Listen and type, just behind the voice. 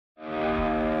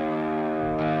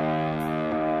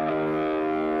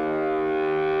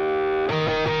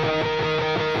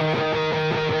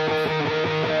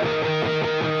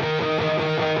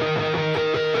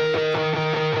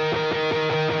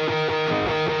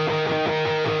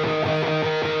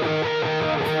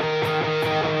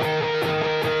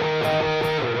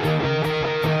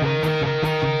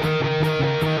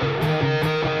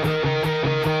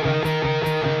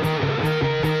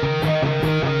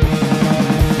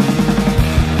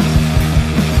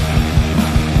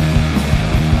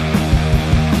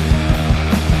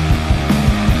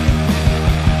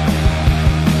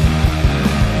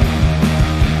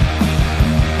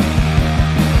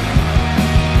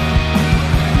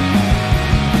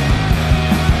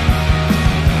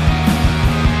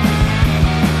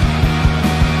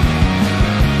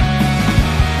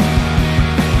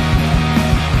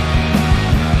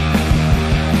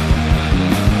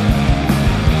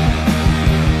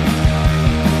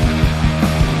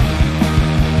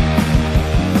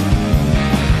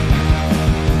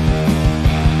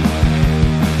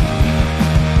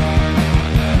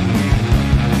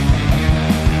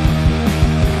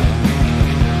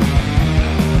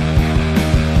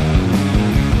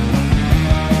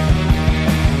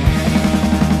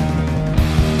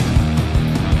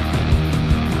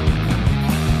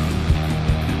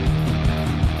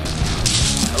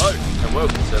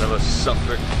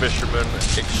Fisherman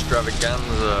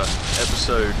Extravaganza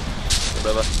episode,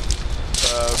 whatever.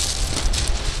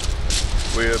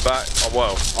 We're back,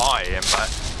 well, I am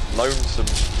back, lonesome,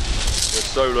 a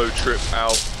solo trip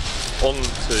out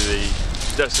onto the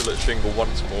desolate shingle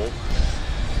once more.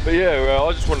 But yeah,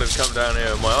 I just wanted to come down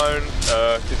here on my own,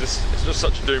 because it's just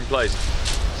such a doomed place.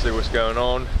 See what's going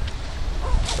on.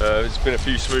 There's been a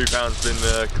few smooth hounds been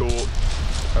caught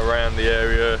around the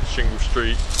area, Shingle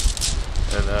Street,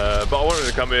 and but I wanted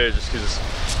to come here just because it's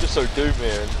just so doomed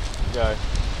here, and you know,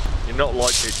 you're not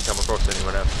likely to come across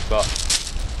anyone else. But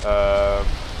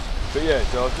yeah,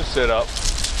 so I've just set up.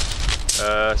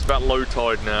 It's about low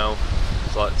tide now.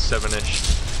 It's like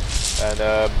 7ish,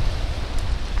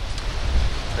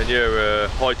 and yeah,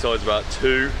 high tide's about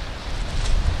 2.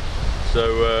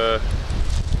 So we're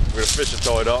gonna fish a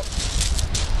tide up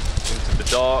into the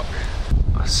dark.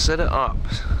 I set it up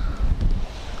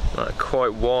like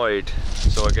quite wide,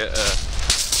 so I get a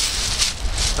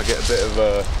bit of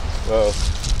a, well,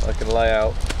 I can lay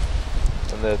out,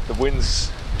 and the wind's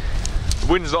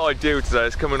not ideal today.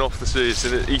 It's coming off the sea. It's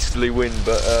an easterly wind,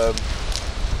 but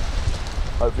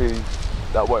hopefully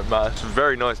that won't matter. It's a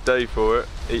very nice day for it.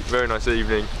 Very nice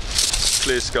evening.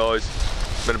 Clear skies.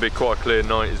 It's going to be quite a clear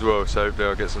night as well, so hopefully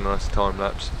I'll get some nice time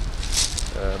lapse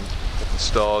of the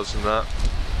stars and that,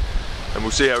 and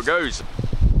we'll see how it goes.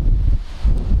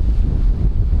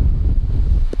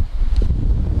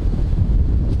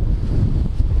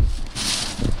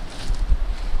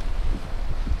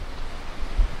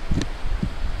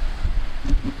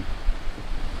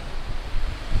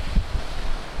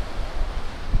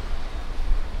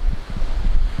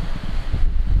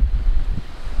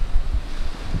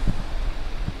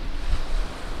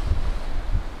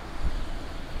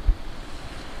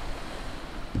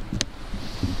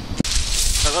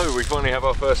 Hello, we finally have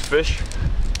our first fish.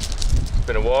 It's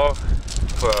been a while.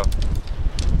 Well,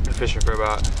 been fishing for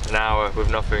about an hour with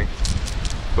nothing.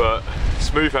 But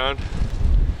smooth hound,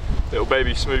 little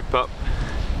baby smooth pup,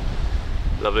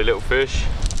 lovely little fish.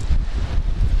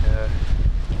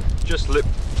 Just lip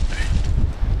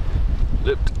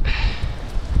hooked,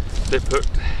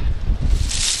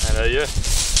 and yeah,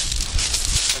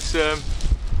 it's a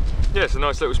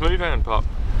nice little smooth hound pup.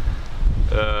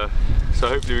 So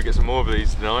hopefully we get some more of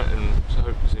these tonight, and so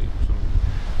hopefully some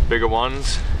bigger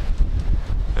ones.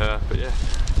 But yeah,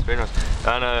 it's very nice.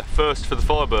 And first for the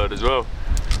firebird as well.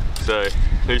 So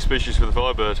new species for the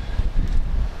firebird.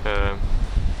 So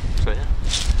yeah,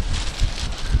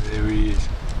 there he is.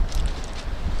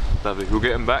 Lovely. We'll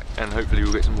get him back, and hopefully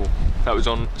we'll get some more. That was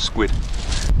on squid.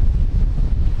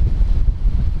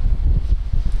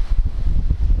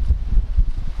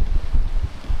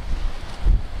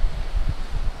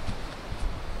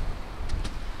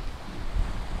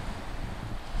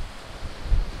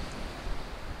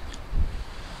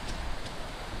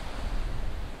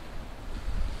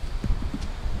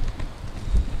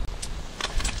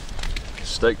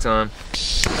 Steak time. Got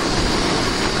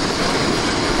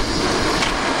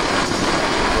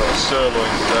a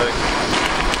sirloin today.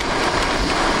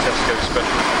 Tesco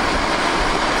special.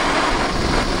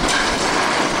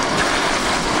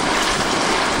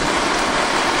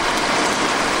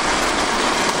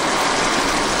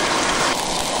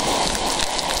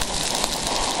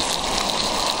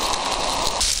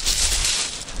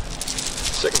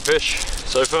 Second fish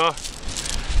so far.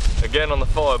 Again on the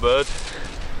firebird.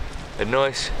 A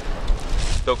nice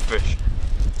dogfish.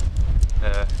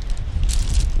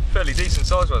 Fairly decent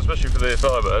sized one, especially for the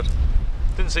firebird.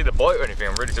 Didn't see the bite or anything,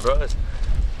 I'm really surprised.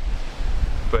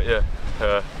 But yeah,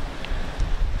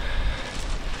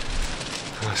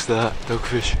 that's that,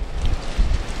 dogfish.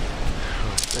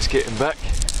 Right, let's get him back.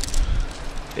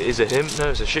 It is a him, no,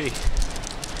 it's a she.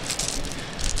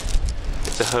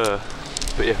 It's a her,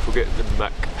 but yeah, we'll get them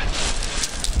back.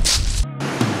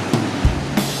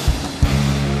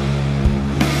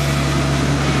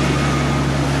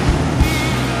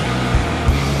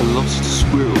 Lost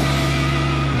squirrel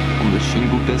on the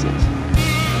Shingle Desert.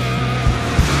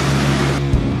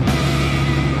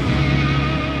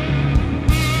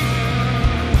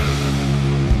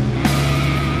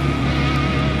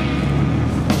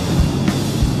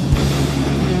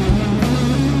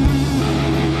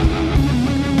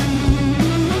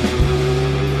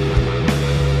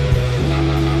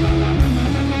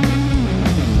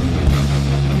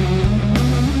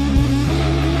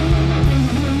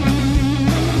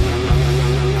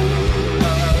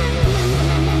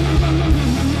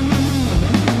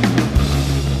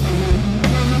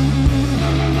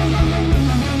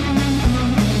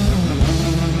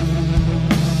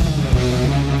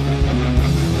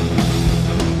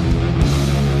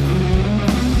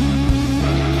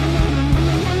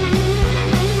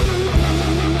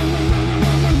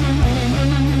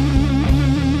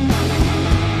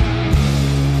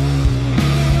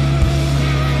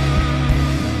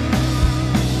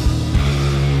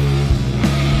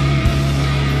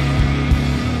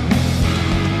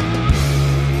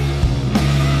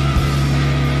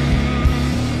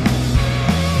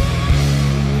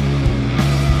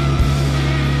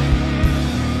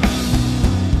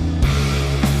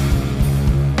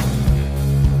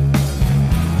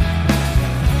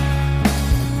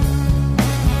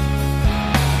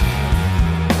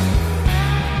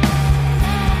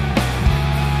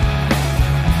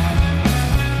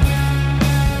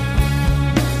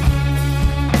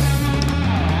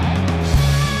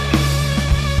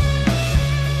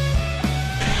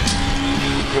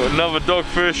 Another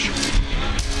dogfish.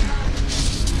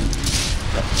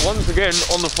 Once again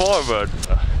on the Firebird.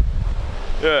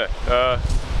 Yeah,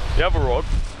 the other rod.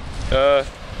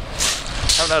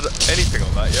 Haven't had anything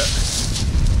on that yet.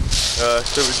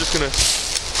 So we're just gonna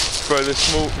throw this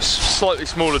slightly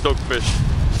smaller dogfish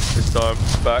this time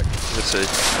back. Let's see.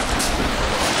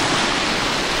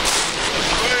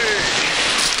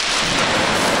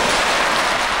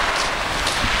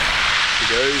 Here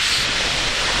goes.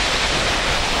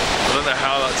 I don't know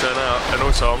how that turned out, and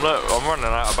also I'm running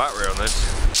out of battery on this.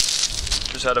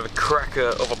 Just had a cracker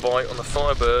of a bite on the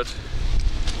Firebird.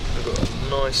 We've got a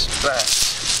nice bass.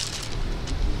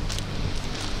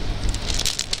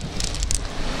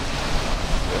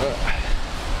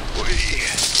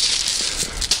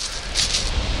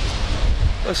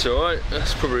 That's alright,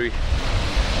 that's probably,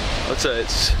 I'd say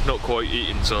it's not quite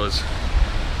eating size.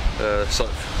 It's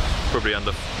like probably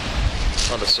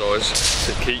undersized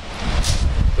to keep,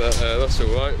 but that's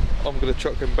alright. I'm going to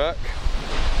chuck him back,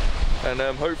 and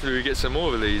hopefully we get some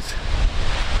more of these.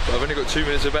 But I've only got 2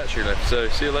 minutes of battery left, so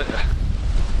see you later.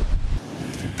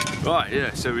 Right,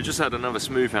 yeah, so we just had another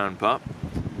smoothhound pup.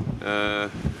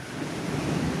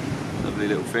 Lovely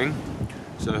little thing.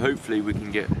 So hopefully we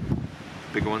can get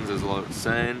bigger ones, as I was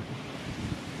saying.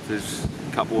 There's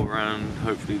a couple around,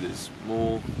 hopefully there's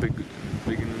more big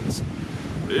ones.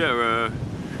 But yeah,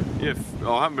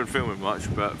 I haven't been filming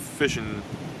much, but fishing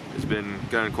has been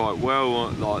going quite well.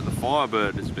 Like the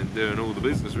Firebird has been doing all the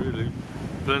business really.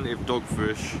 Plenty of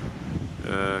dogfish,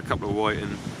 a couple of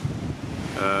whiting,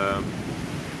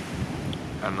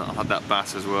 and I had that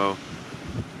bass as well.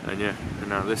 And yeah, and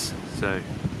now this, so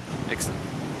excellent.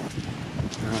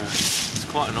 It's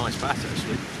quite a nice bass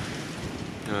actually.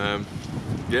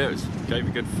 Yeah, it gave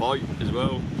a good fight as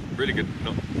well. Really good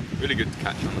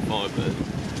catch on the Firebird.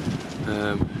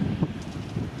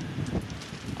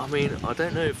 I mean, I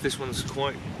don't know if this one's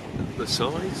quite the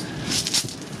size.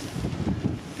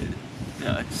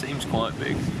 Yeah, it seems quite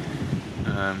big.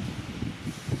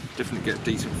 Definitely get a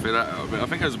decent fit out of it. I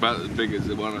think it was about as big as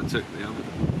the one I took the other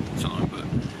time, but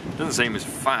it doesn't seem as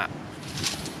fat.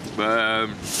 But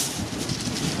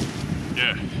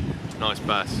yeah, nice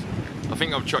bass. I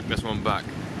think I'll chuck this one back,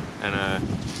 and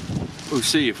we'll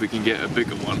see if we can get a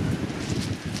bigger one,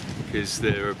 because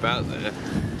they're about there.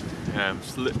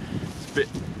 It's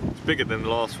bigger than the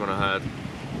last one I had.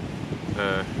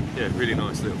 Yeah, really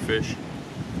nice little fish.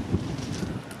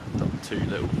 Not too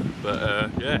little,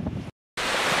 but yeah.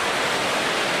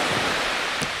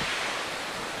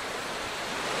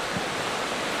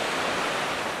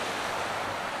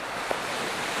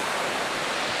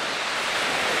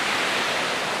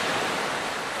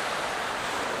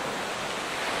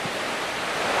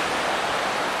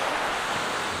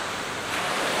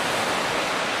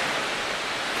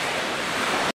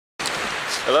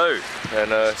 Hello,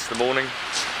 and it's the morning.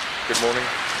 Good morning,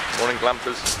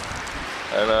 glampers.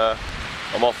 And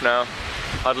I'm off now.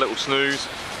 Had a little snooze.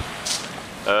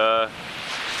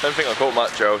 Don't think I caught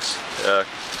much else.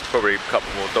 Probably a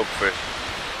couple more dogfish.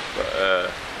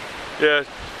 But yeah,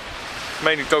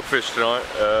 mainly dogfish tonight.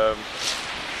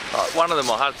 One of them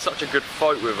I had such a good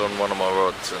fight with on one of my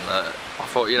rods, and I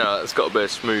thought, you know, it's got to be a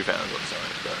smoothhound or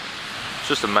something. But it's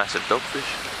just a massive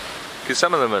dogfish. Because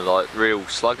some of them are like real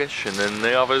sluggish, and then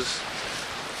the others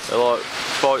they like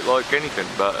fight like anything.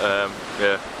 But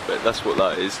yeah, but that's what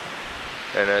that is.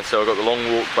 And so I got the long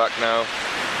walk back now.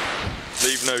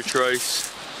 Leave no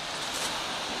trace.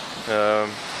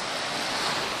 And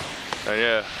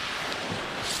yeah,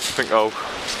 I think I'll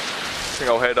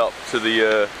head up to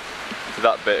the to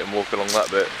that bit and walk along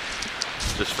that bit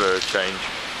just for a change.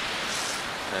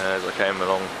 As I came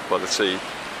along by the sea.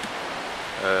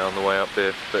 On the way up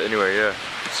there, but anyway, yeah,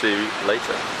 see you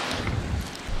later.